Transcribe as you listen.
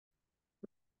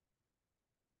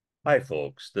Hi,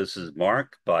 folks. This is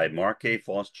Mark by Mark A.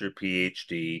 Foster,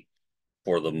 Ph.D.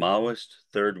 for the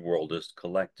Maoist-Third-Worldist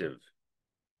Collective.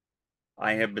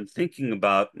 I have been thinking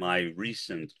about my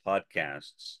recent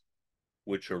podcasts,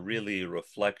 which are really a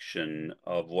reflection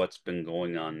of what's been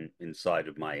going on inside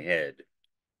of my head.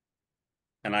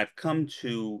 And I've come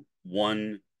to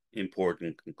one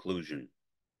important conclusion,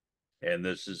 and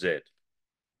this is it.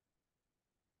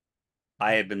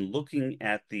 I have been looking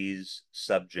at these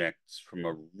subjects from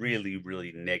a really,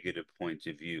 really negative point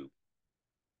of view.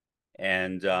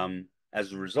 And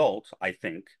as a result, I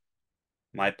think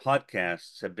my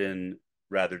podcasts have been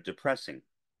rather depressing.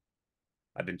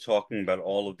 I've been talking about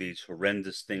all of these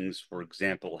horrendous things, for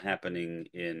example, happening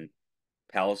in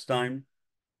Palestine,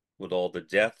 with all the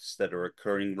deaths that are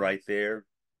occurring right there,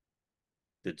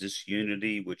 the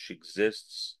disunity which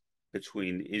exists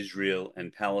between Israel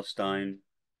and Palestine,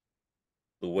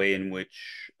 the way in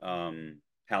which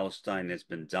Palestine has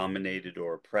been dominated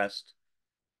or oppressed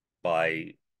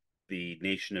by the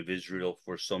nation of Israel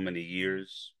for so many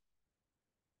years.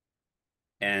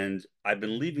 And I've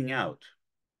been leaving out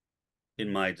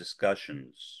in my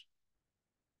discussions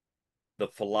the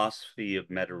philosophy of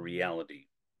metaReality,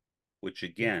 which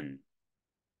again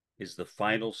is the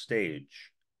final stage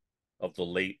of the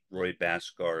late Roy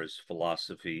Baskar's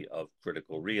philosophy of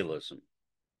critical realism.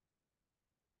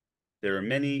 There are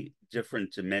many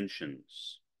different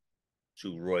dimensions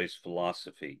to Roy's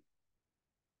philosophy,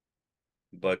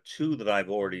 but two that I've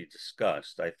already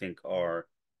discussed, I think, are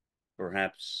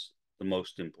perhaps the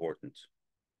most important.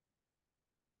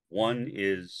 One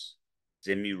is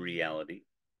Demireality,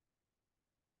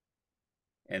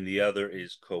 and the other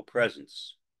is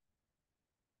copresence.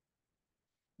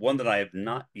 One that I have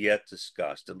not yet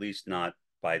discussed, at least not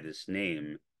by this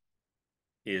name,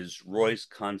 is Roy's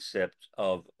concept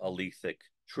of alethic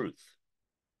truth.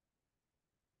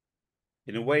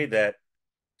 In a way that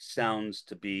sounds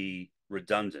to be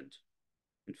redundant.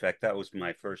 In fact, that was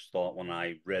my first thought when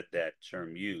I read that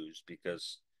term used,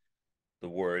 because the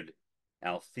word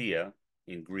aletheia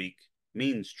in Greek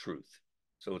means truth.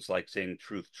 So it's like saying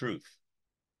truth, truth.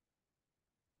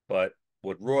 But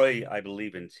what Roy, I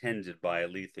believe, intended by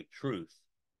alethic truth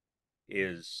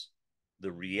is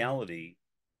the reality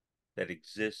that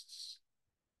exists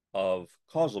of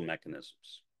causal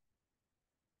mechanisms,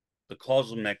 the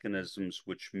causal mechanisms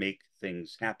which make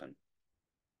things happen,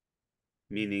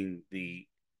 meaning the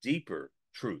deeper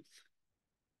truth,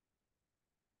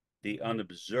 the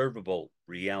unobservable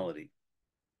reality,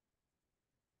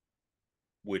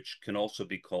 which can also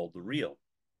be called the real,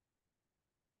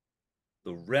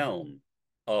 the realm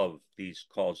of these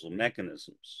causal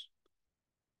mechanisms,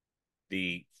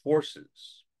 the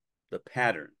forces, the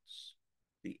patterns,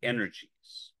 the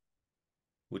energies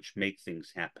which make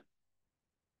things happen.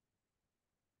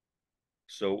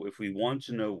 So if we want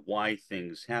to know why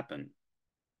things happen,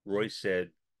 Roy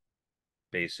said,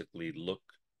 basically look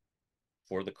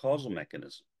for the causal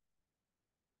mechanism.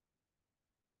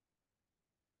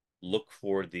 Look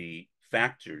for the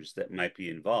factors that might be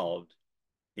involved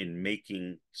in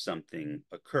making something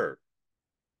occur.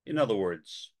 In other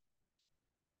words,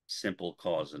 simple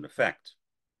cause and effect.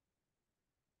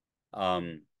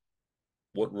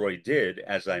 What Roy did,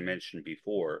 as I mentioned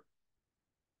before,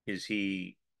 is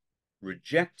he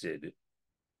rejected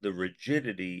the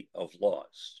rigidity of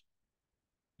laws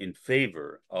in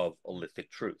favor of alethic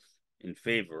truth, in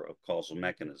favor of causal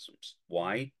mechanisms.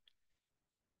 Why?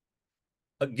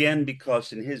 Again,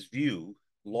 because in his view,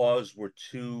 laws were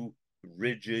too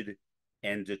rigid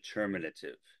and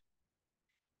determinative.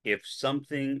 If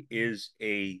something is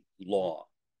a law,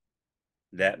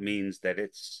 that means that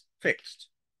it's fixed.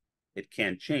 It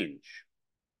can't change.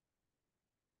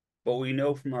 But we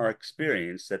know from our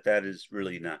experience that that is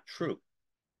really not true.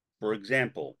 For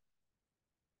example,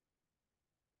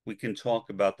 we can talk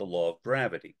about the law of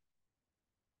gravity.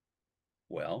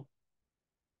 Well,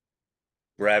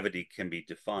 gravity can be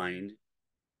defined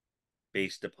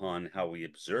based upon how we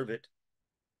observe it,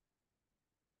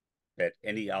 that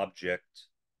any object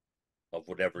of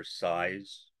whatever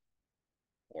size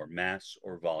or mass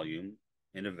or volume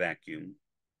in a vacuum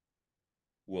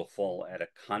will fall at a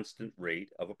constant rate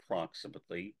of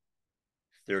approximately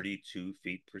 32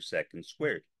 feet per second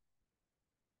squared.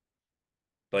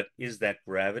 But is that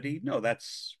gravity? No,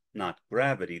 that's not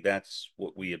gravity. That's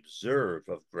what we observe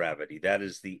of gravity. That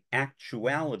is the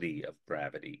actuality of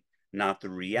gravity, not the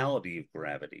reality of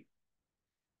gravity.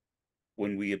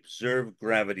 When we observe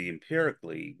gravity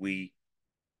empirically, we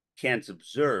can't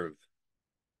observe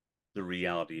the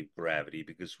reality of gravity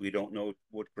because we don't know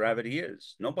what gravity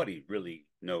is. Nobody really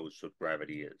knows what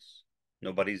gravity is.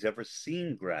 Nobody's ever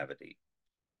seen gravity.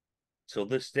 Till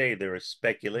this day, there are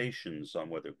speculations on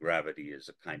whether gravity is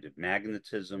a kind of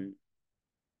magnetism,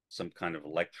 some kind of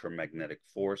electromagnetic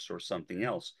force, or something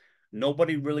else.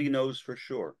 Nobody really knows for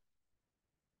sure.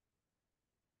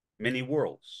 Many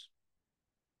worlds.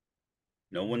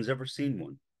 No one's ever seen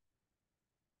one.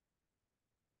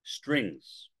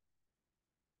 Strings.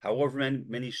 However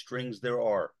many strings there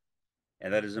are,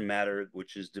 and that is a matter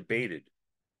which is debated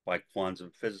by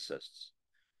quantum physicists.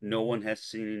 No one has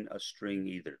seen a string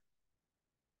either.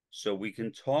 So we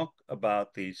can talk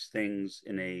about these things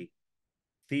in a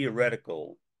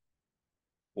theoretical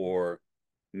or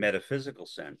metaphysical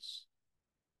sense,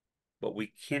 but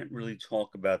we can't really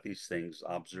talk about these things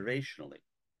observationally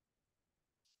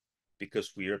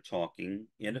because we are talking,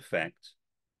 in effect,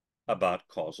 about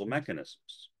causal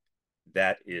mechanisms.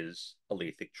 That is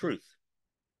alethic truth.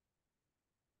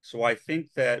 So I think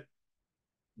that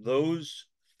those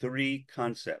three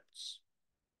concepts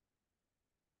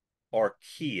are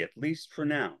key, at least for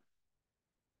now,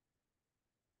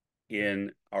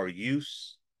 in our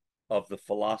use of the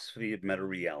philosophy of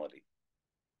metareality.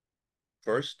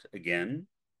 First, again,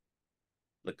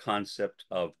 the concept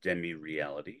of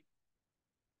demireality.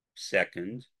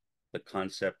 Second, the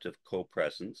concept of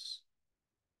copresence.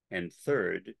 And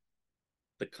third,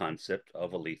 the concept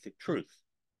of alethic truth,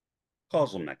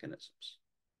 causal mechanisms.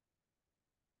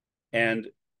 And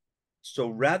so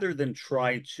rather than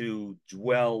try to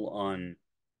dwell on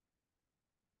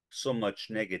so much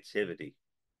negativity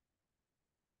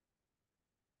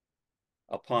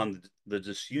upon the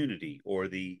disunity or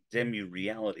the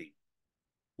demi-reality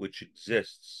which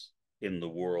exists in the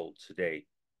world today,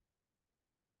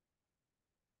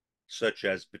 such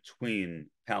as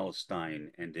between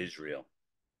Palestine and Israel,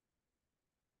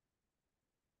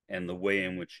 and the way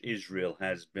in which Israel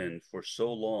has been for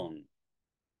so long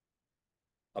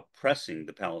oppressing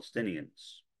the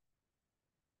Palestinians,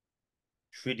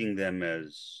 treating them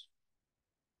as,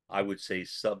 I would say,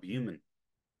 subhuman.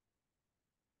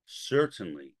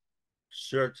 Certainly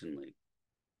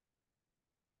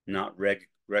not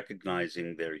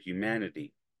recognizing their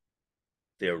humanity,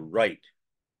 their right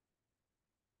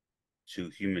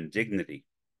to human dignity,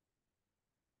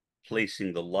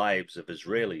 placing the lives of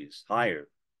Israelis higher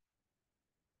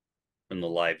than the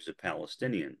lives of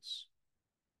Palestinians.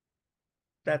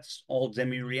 That's all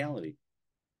demi-reality.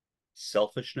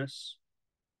 Selfishness,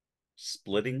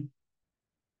 splitting,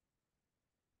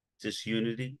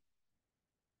 disunity,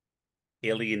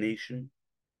 alienation.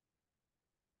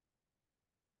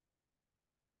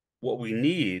 What we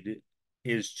need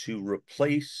is to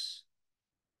replace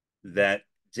that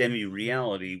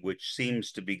demi-reality which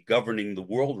seems to be governing the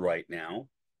world right now,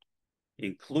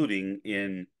 including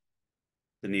in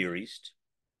the Near East,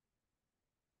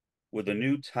 with a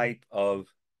new type of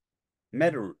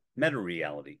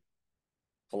meta-reality,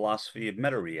 philosophy of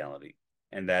meta-reality,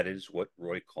 and that is what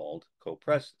Roy called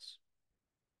copresence,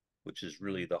 which is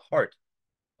really the heart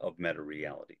of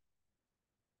meta-reality.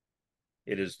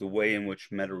 It is the way in which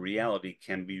meta-reality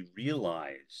can be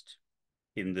realized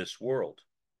in this world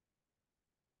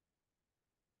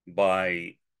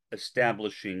by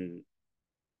establishing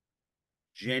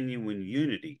genuine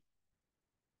unity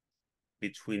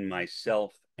between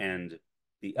myself and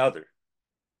the other.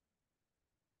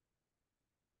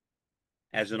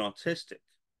 As an autistic,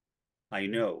 I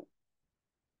know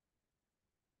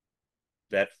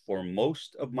that for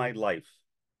most of my life,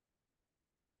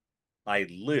 I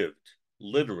lived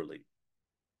literally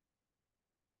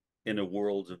in a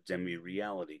world of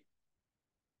demi-reality,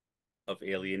 of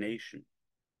alienation,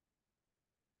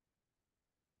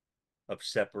 of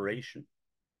separation.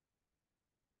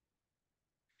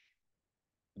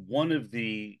 One of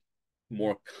the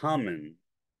more common,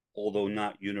 although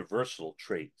not universal,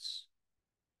 traits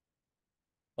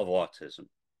of autism,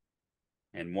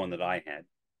 and one that I had,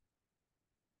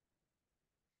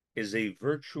 is a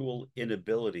virtual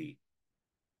inability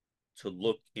to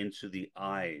look into the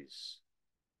eyes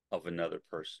of another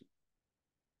person.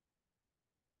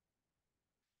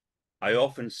 I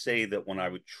often say that when I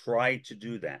would try to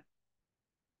do that,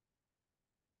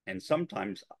 and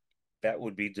sometimes that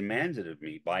would be demanded of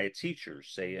me by a teacher,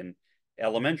 say in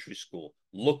elementary school,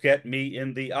 look at me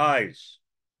in the eyes,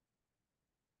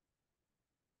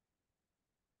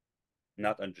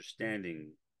 not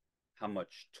understanding how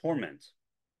much torment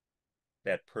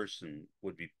that person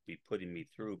would be putting me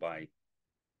through by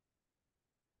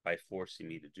forcing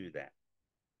me to do that.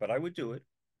 But I would do it.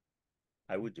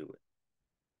 I would do it.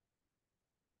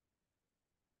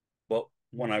 But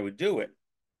when I would do it,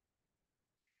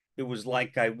 it was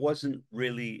like I wasn't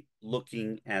really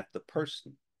looking at the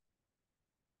person.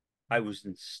 I was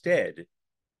instead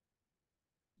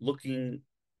looking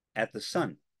at the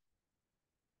sun.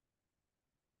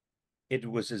 It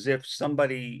was as if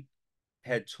somebody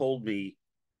had told me,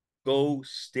 go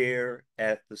stare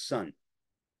at the sun.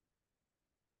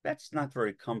 That's not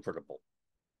very comfortable.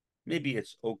 Maybe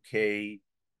it's okay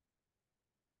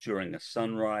during a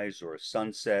sunrise or a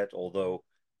sunset, although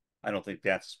I don't think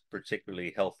that's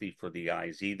particularly healthy for the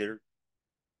eyes either.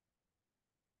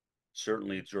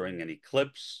 Certainly during an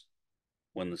eclipse,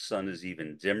 when the sun is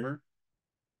even dimmer,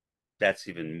 that's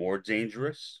even more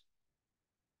dangerous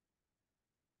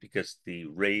because the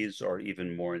rays are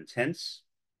even more intense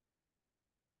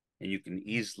and you can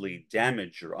easily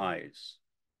damage your eyes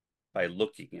by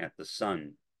looking at the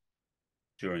sun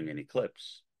during an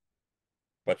eclipse.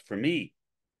 But for me,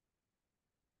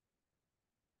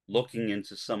 looking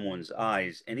into someone's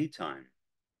eyes anytime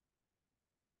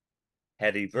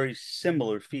had a very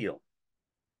similar feel.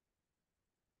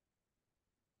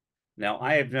 Now,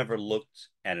 I have never looked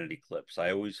at an eclipse.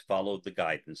 I always followed the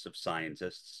guidance of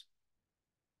scientists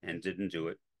and didn't do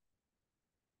it.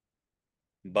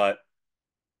 But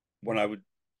when I would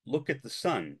look at the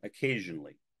sun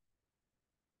occasionally,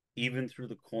 even through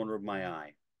the corner of my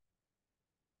eye,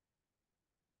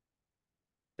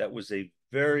 that was a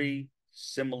very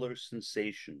similar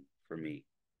sensation for me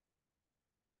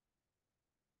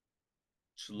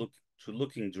to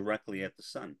looking directly at the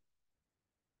sun.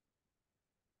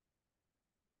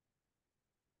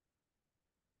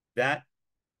 That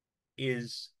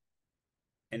is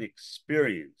an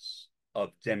experience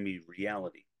of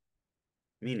demi-reality,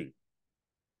 meaning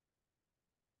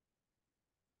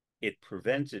it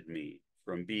prevented me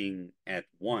from being at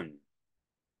one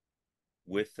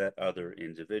with that other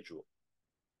individual.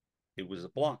 It was a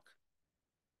block.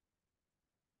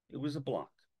 It was a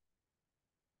block.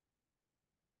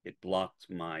 It blocked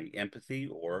my empathy,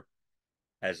 or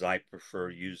as I prefer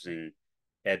using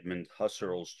Edmund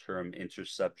Husserl's term,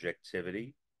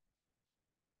 intersubjectivity.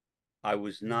 I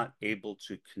was not able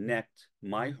to connect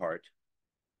my heart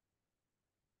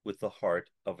with the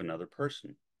heart of another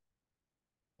person.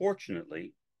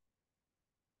 Fortunately,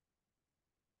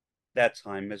 that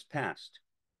time has passed.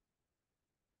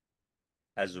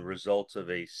 As a result of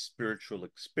a spiritual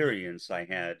experience I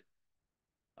had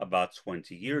about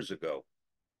 20 years ago,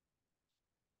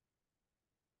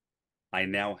 I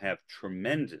now have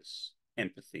tremendous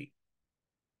empathy.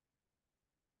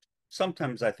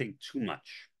 Sometimes I think too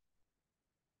much.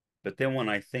 But then when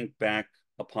I think back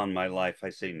upon my life, I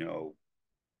say, no,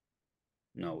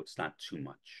 it's not too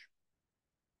much.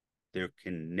 There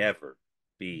can never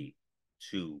be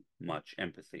too much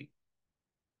empathy,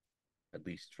 at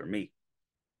least for me.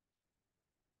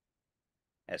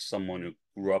 As someone who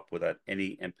grew up without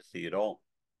any empathy at all,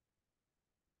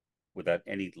 without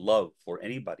any love for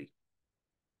anybody,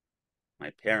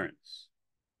 my parents,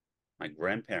 my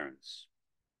grandparents,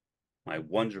 my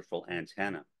wonderful Aunt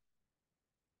Hannah,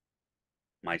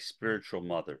 my spiritual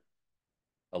mother,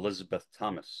 Elizabeth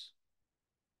Thomas,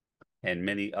 and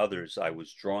many others I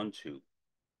was drawn to,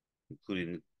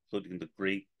 including the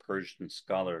great Persian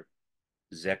scholar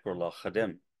Zekrullah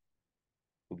Khadim,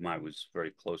 whom I was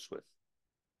very close with.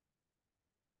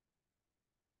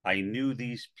 I knew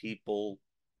these people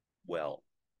well,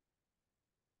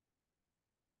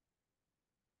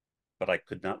 but I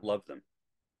could not love them.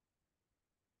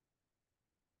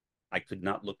 I could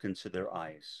not look into their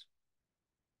eyes.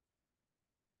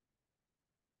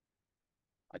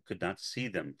 I could not see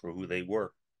them for who they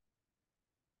were.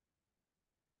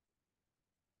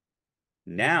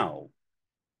 Now,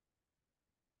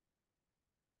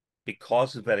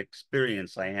 because of that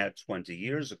experience I had 20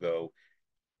 years ago,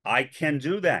 I can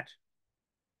do that.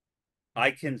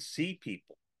 I can see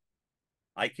people.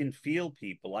 I can feel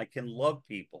people. I can love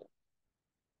people.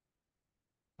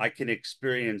 I can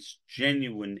experience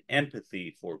genuine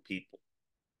empathy for people.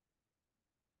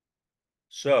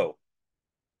 So,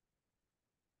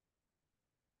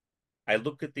 I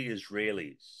look at the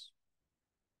Israelis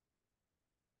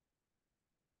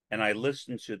and I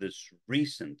listen to this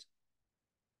recent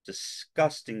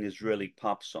disgusting Israeli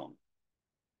pop song,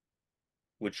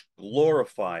 which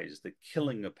glorifies the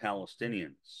killing of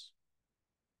Palestinians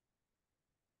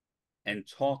and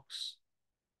talks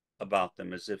about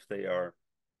them as if they are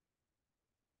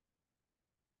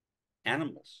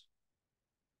animals,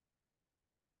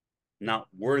 not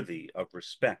worthy of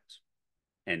respect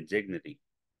and dignity.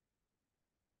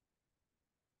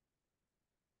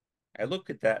 I look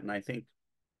at that and I think,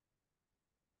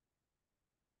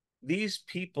 these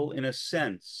people, in a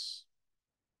sense,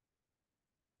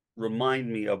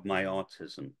 remind me of my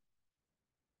autism.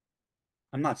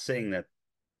 I'm not saying that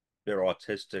they're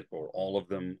autistic or all of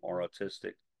them are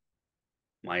autistic,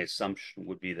 My assumption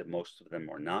would be that most of them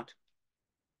are not.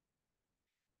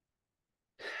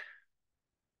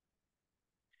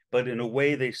 But in a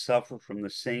way, they suffer from the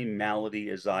same malady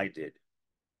as I did,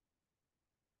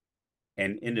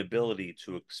 an inability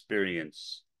to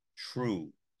experience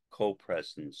true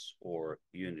copresence or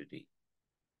unity.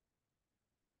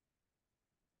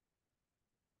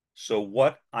 So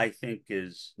what I think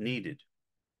is needed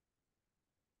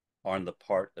on the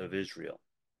part of Israel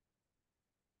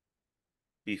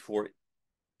before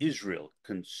Israel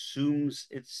consumes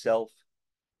itself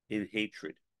in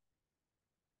hatred,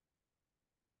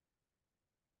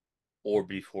 or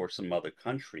before some other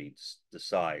country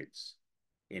decides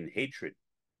in hatred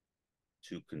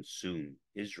to consume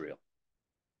Israel,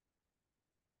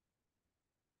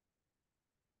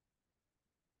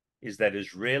 is that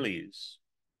Israelis,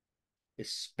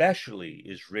 especially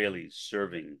Israelis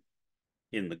serving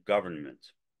in the government,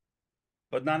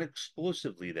 but not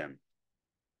exclusively them,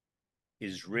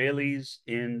 Israelis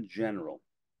in general,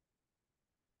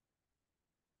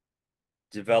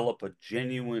 develop a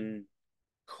genuine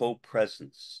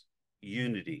co-presence,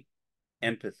 unity,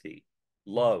 empathy,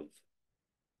 love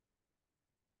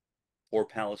for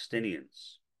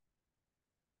Palestinians.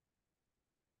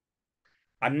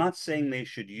 I'm not saying they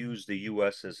should use the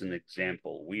US as an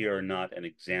example. We are not an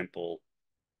example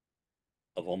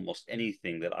of almost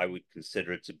anything that I would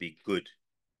consider to be good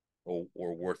or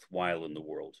worthwhile in the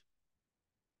world.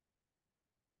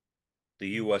 The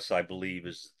US, I believe,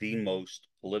 is the most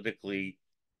politically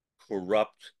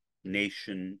corrupt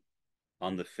nation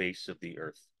on the face of the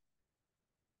earth.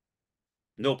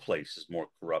 No place is more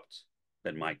corrupt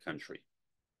than my country.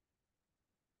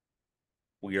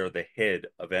 We are the head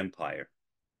of empire.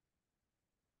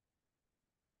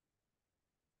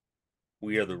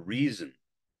 We are the reason,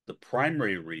 the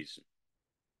primary reason,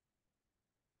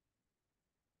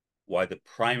 why the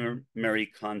primary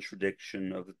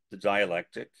contradiction of the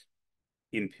dialectic,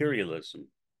 imperialism,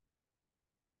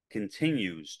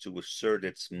 continues to assert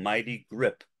its mighty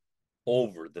grip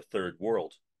over the third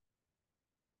world.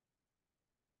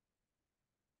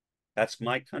 That's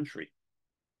my country.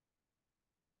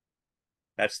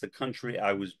 That's the country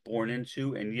I was born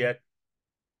into, and yet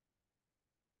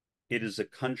it is a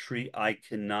country I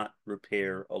cannot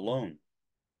repair alone.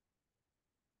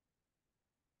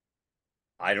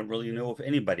 I don't really know if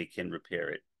anybody can repair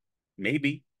it.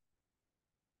 Maybe,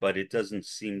 but it doesn't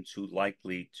seem too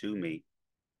likely to me.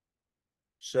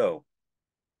 So,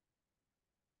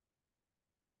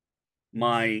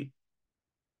 my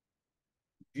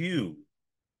view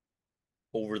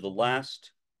over the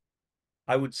last,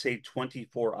 I would say,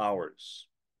 24 hours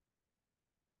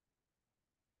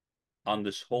on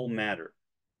this whole matter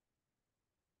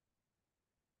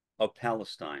of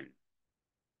Palestine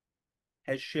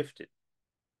has shifted.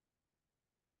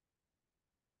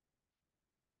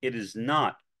 It is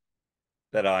not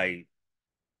that I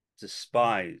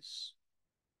despise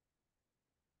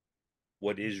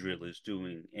what Israel is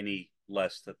doing any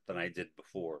less than I did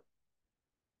before.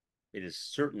 It is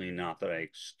certainly not that I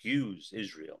excuse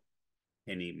Israel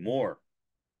any more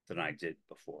than I did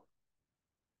before.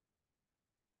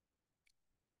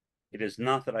 It is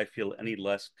not that I feel any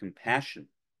less compassion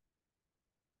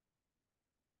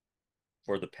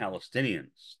for the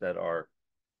Palestinians that are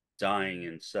dying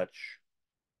in such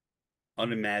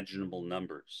unimaginable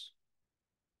numbers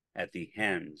at the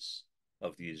hands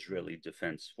of the Israeli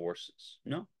Defense Forces.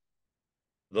 No,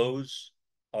 those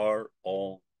are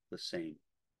all the same.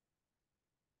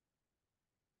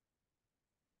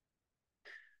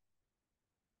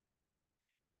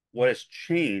 What has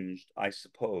changed, I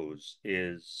suppose,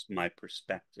 is my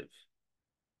perspective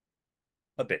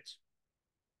a bit.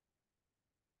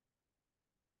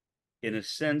 In a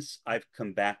sense, I've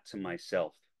come back to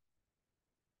myself.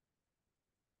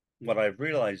 What I've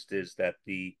realized is that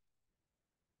the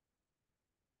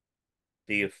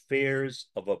affairs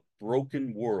of a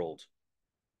broken world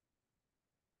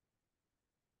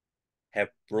have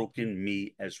broken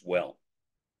me as well.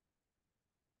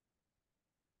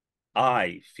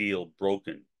 I feel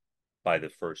broken by the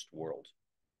first world.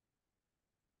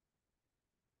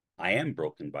 I am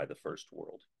broken by the first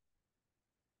world.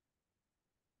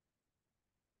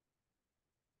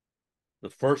 The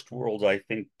first world, I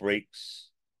think, breaks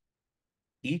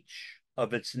each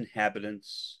of its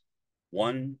inhabitants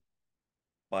one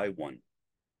by one.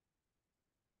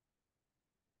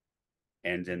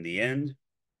 And in the end,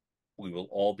 we will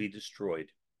all be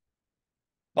destroyed.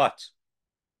 But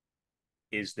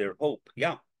is there hope?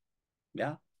 Yeah,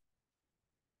 yeah.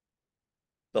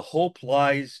 The hope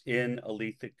lies in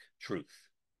alethic truth,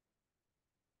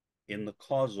 in the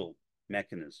causal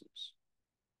mechanisms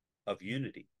of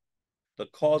unity. the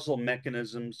causal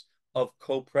mechanisms of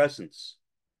copresence,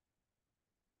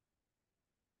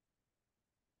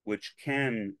 which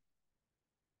can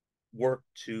work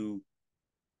to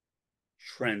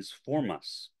transform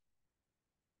us,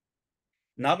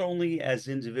 not only as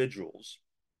individuals,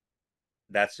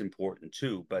 that's important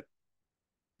too, but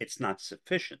it's not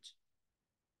sufficient,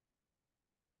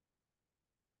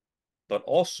 but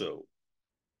also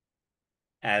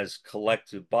as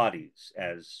collective bodies,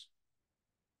 as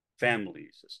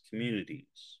families, as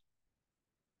communities,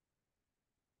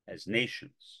 as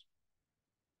nations,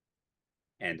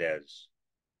 and as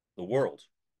the world.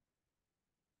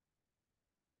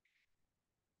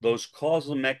 Those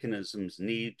causal mechanisms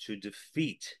need to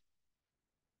defeat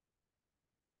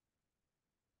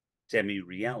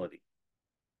demi-reality,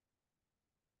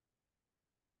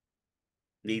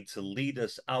 need to lead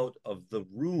us out of the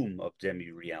room of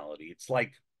demi-reality. It's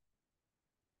like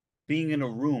being in a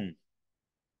room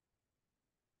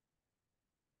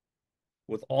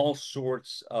with all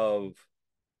sorts of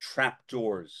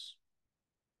trapdoors,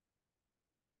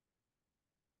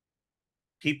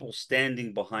 people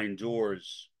standing behind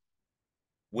doors,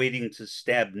 waiting to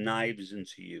stab knives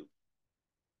into you.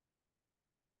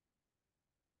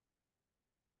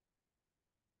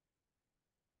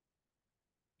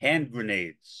 Hand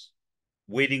grenades,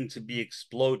 waiting to be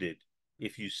exploded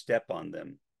if you step on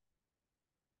them.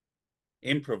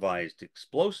 Improvised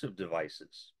explosive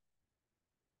devices.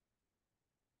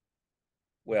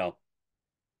 Well,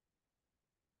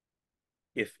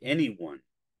 if anyone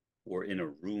were in a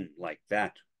room like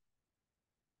that,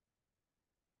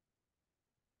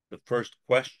 the first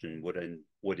question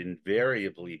would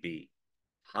invariably be,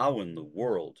 how in the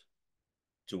world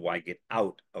do I get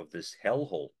out of this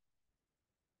hellhole?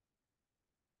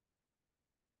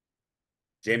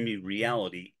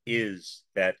 Demi-reality is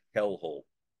that hellhole.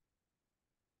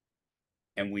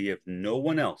 And we have no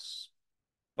one else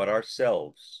but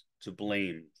ourselves to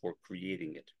blame for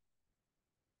creating it.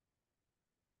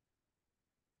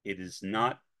 It is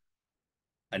not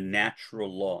a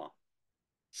natural law.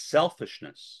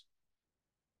 Selfishness,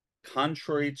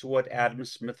 contrary to what Adam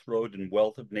Smith wrote in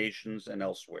Wealth of Nations and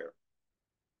elsewhere,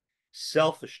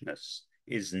 selfishness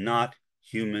is not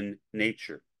human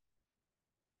nature.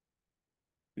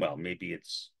 Well, maybe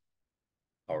it's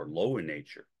our lower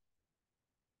nature,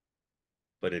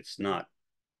 but it's not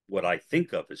what I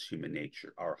think of as human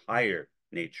nature, our higher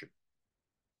nature.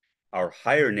 Our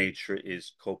higher nature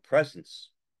is copresence.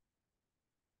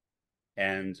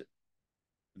 And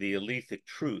the alethic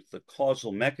truth, the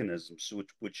causal mechanisms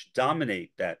which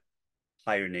dominate that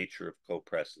higher nature of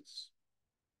copresence.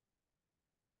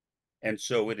 And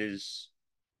so it is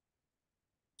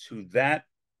to that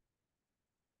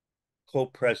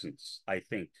copresence, I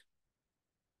think,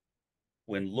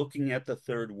 when looking at the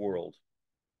third world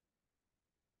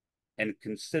and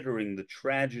considering the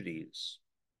tragedies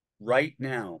right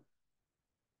now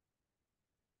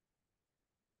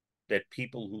that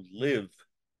people who live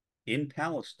in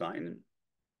Palestine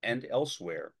and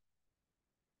elsewhere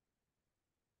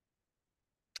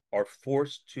are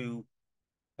forced to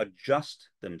adjust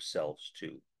themselves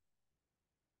to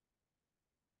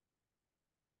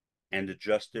and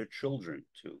adjust their children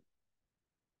to.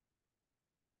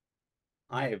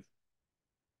 I have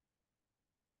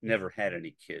never had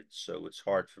any kids, so it's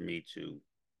hard for me to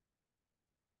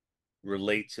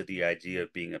relate to the idea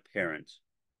of being a parent,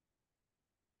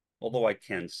 although I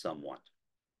can somewhat.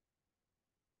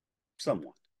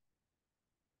 Somewhat.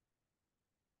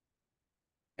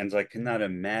 And I cannot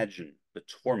imagine the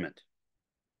torment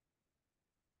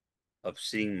of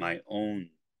seeing my own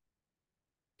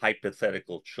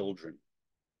hypothetical children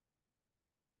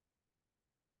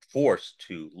forced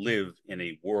to live in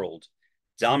a world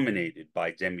dominated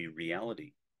by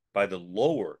demi-reality, by the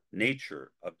lower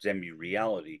nature of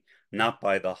demi-reality, not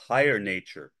by the higher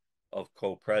nature of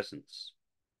copresence.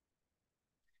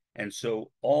 And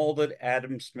so all that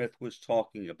Adam Smith was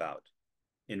talking about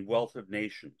in Wealth of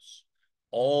Nations,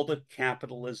 all that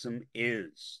capitalism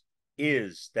is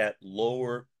that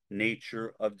lower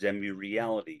nature of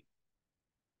demi-reality.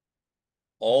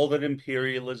 All that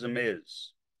imperialism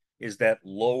is that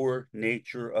lower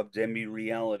nature of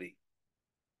demi-reality.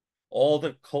 All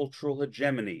that cultural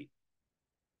hegemony,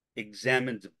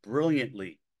 examined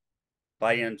brilliantly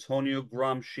by Antonio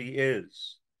Gramsci,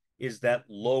 is that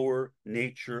lower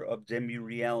nature of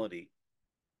demi-reality,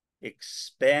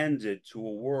 expanded to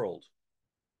a world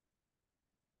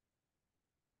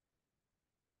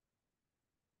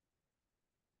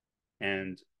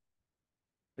and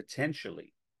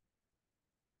potentially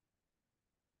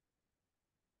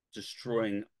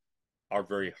destroying our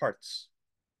very hearts.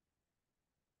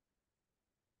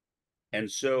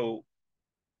 And so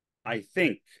I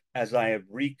think as I have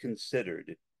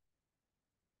reconsidered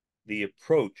the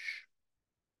approach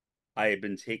I have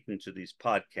been taking to these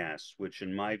podcasts, which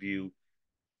in my view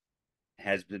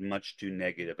has been much too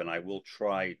negative, and I will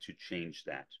try to change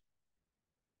that.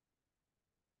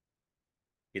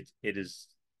 It is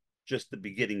just the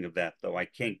beginning of that, though. I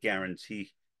can't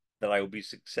guarantee that I will be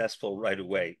successful right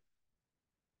away.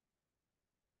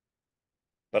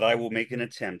 But I will make an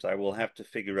attempt. I will have to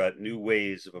figure out new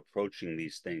ways of approaching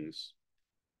these things.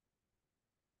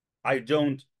 I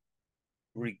don't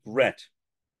regret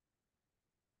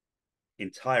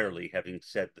entirely having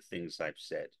said the things I've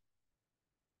said.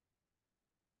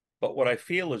 But what I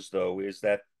feel as though is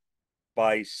that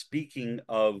by speaking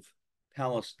of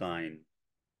Palestine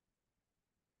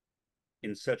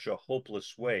in such a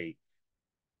hopeless way,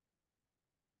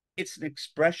 it's an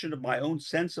expression of my own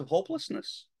sense of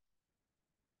hopelessness.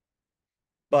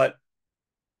 But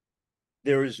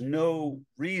there is no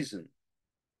reason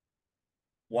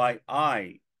why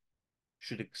I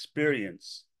should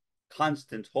experience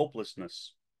constant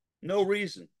hopelessness. No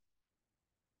reason.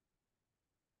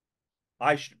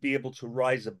 I should be able to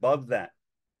rise above that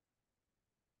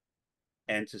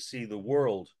and to see the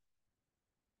world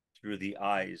through the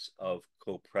eyes of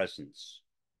copresence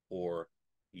or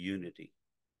unity.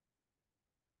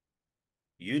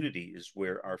 Unity is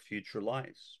where our future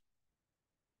lies.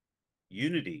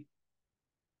 Unity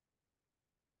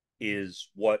is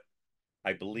what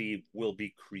I believe will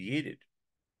be created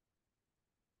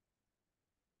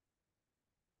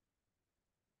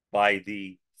by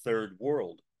the third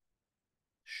world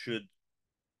should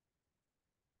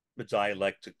the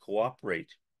dialectic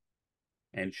cooperate,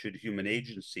 and should human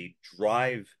agency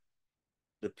drive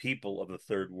the people of the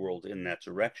third world in that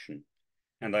direction.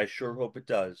 And I sure hope it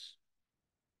does,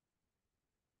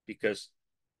 because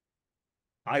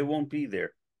I won't be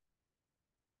there.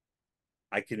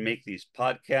 I can make these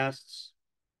podcasts,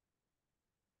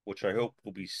 which I hope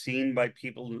will be seen by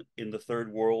people in the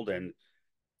third world and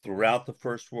throughout the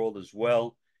first world as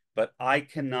well, but I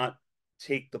cannot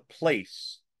take the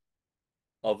place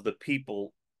of the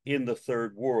people in the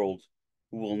third world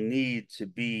who will need to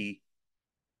be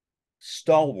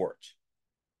stalwart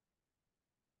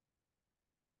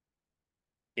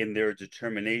in their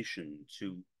determination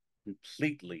to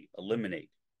completely eliminate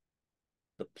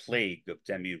the plague of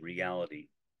demi-reality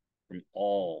from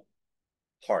all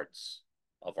parts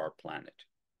of our planet.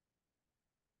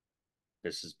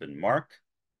 This has been Mark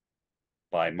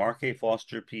by Mark A.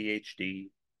 Foster,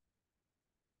 Ph.D.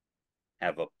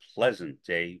 Have a pleasant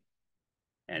day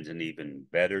and an even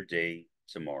better day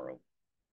tomorrow.